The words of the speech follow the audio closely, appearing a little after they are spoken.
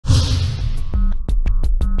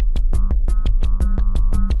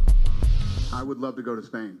I would love to go to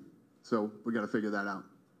Spain, so we got to figure that out.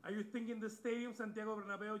 Are you thinking the stadium, Santiago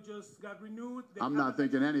Bernabeu, just got renewed? I'm not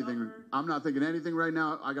thinking anything. I'm not thinking anything right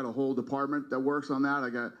now. I got a whole department that works on that.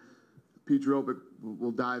 I got Pete Dropic.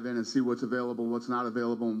 We'll dive in and see what's available, what's not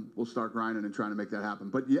available, and we'll start grinding and trying to make that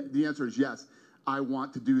happen. But the answer is yes. I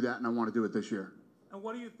want to do that, and I want to do it this year. And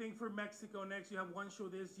what do you think for Mexico next? You have one show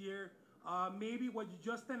this year. Maybe what you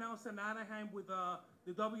just announced in Anaheim with the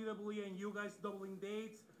WWE and you guys doubling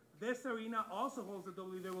dates. This arena also holds the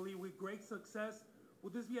WWE with great success.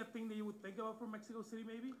 Would this be a thing that you would think about for Mexico City,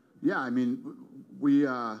 maybe? Yeah, I mean, we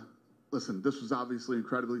listen. This was obviously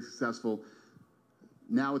incredibly successful.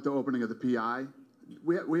 Now with the opening of the PI,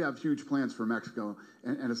 we have huge plans for Mexico,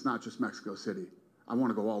 and it's not just Mexico City. I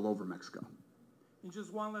want to go all over Mexico. And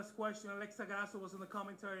just one last question. Alexa Grasso was in the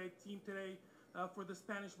commentary team today for the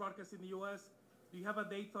Spanish broadcast in the U.S. Do you have a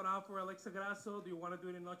date thought out for Alexa Grasso? Do you want to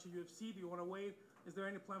do it in Noche UFC? Do you want to wait? Is there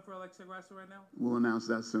any plan for Alexa Grasso right now? We'll announce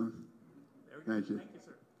that soon. Thank you. Thank you,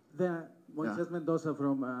 sir. Moises Mendoza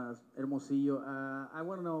from Hermosillo. I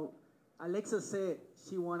want to know, Alexa said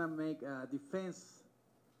she want to make a defense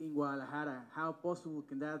in Guadalajara. How possible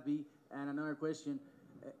can that be? And another question,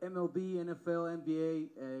 MLB, NFL,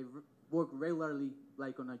 NBA work regularly,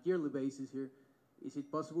 like on a yearly basis here. Is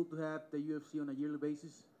it possible to have the UFC on a yearly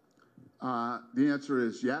basis? The answer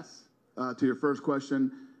is yes to your first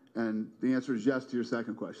question, and the answer is yes to your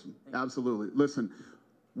second question. Absolutely. Listen,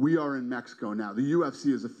 we are in Mexico now. The UFC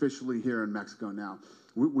is officially here in Mexico now.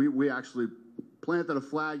 We actually planted a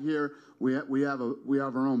flag here. We have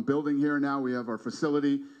our own building here now. We have our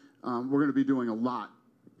facility. We're going to be doing a lot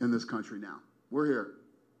in this country now. We're here.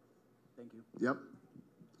 Thank you. Yep.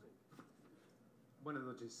 Buenas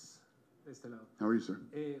noches, de este lado. How are you, sir?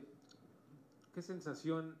 ¿Qué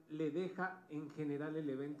sensación le deja en general el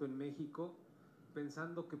evento en México,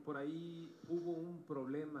 pensando que por ahí hubo un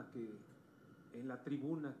problema que en la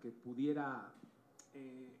tribuna que pudiera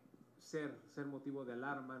ser motivo de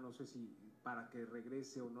alarma? No sé si para que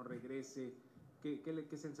regrese o no regrese.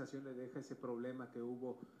 ¿Qué sensación le deja ese problema que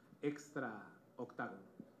hubo extra octágono?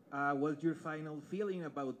 What's your final feeling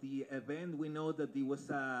about the event? We know that there was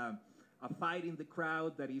a fight in the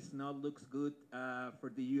crowd that looks good for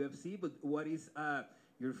the UFC, but what is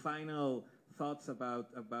your final thoughts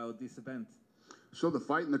about this event? So the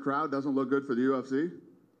fight in the crowd doesn't look good for the UFC?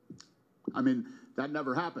 I mean, that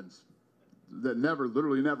never happens. That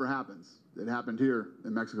literally never happens. It happened here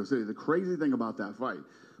in Mexico City. The crazy thing about that fight,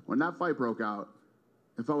 when that fight broke out,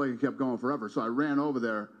 it felt like it kept going forever. So I ran over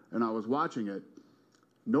there and I was watching it.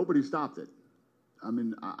 Nobody stopped it. I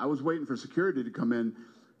mean, I was waiting for security to come in.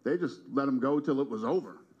 They just let him go till it was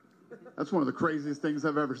over. That's one of the craziest things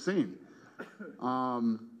I've ever seen.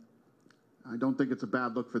 I don't think it's a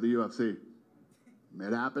bad look for the UFC.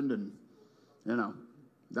 It happened, and, you know,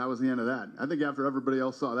 that was the end of that. I think after everybody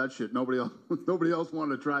else saw that shit, nobody else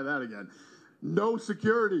wanted to try that again. No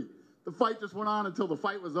security. The fight just went on until the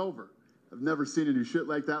fight was over. I've never seen any shit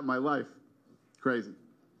like that in my life. Crazy.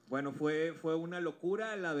 Bueno, fue una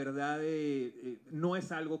locura. La verdad, no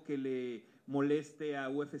es algo que le moleste a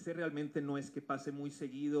UFC, realmente no es que pase muy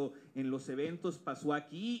seguido en los eventos, pasó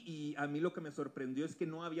aquí y a mí lo que me sorprendió es que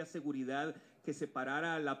no había seguridad que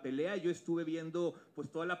separara la pelea. Yo estuve viendo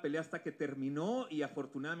pues toda la pelea hasta que terminó y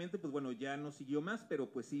afortunadamente pues bueno, ya no siguió más,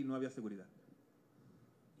 pero pues sí, no había seguridad.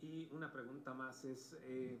 Y una pregunta más es,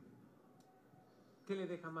 ¿qué le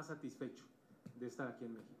deja más satisfecho de estar aquí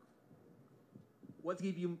en México? What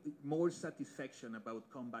gave you more satisfaction about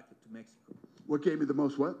coming back to Mexico? What gave me the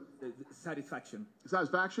most what? Satisfaction.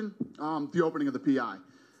 Satisfaction? The opening of the PI.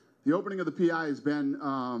 The opening of the PI has been,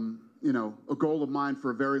 you know, a goal of mine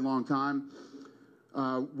for a very long time.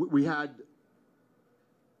 We had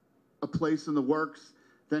a place in the works.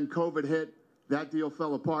 Then COVID hit. That deal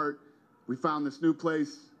fell apart. We found this new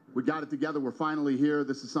place. We got it together. We're finally here.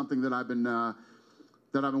 This is something that I've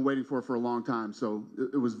been waiting for a long time. So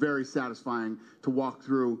it was very satisfying to walk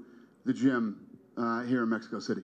through the gym here in Mexico City.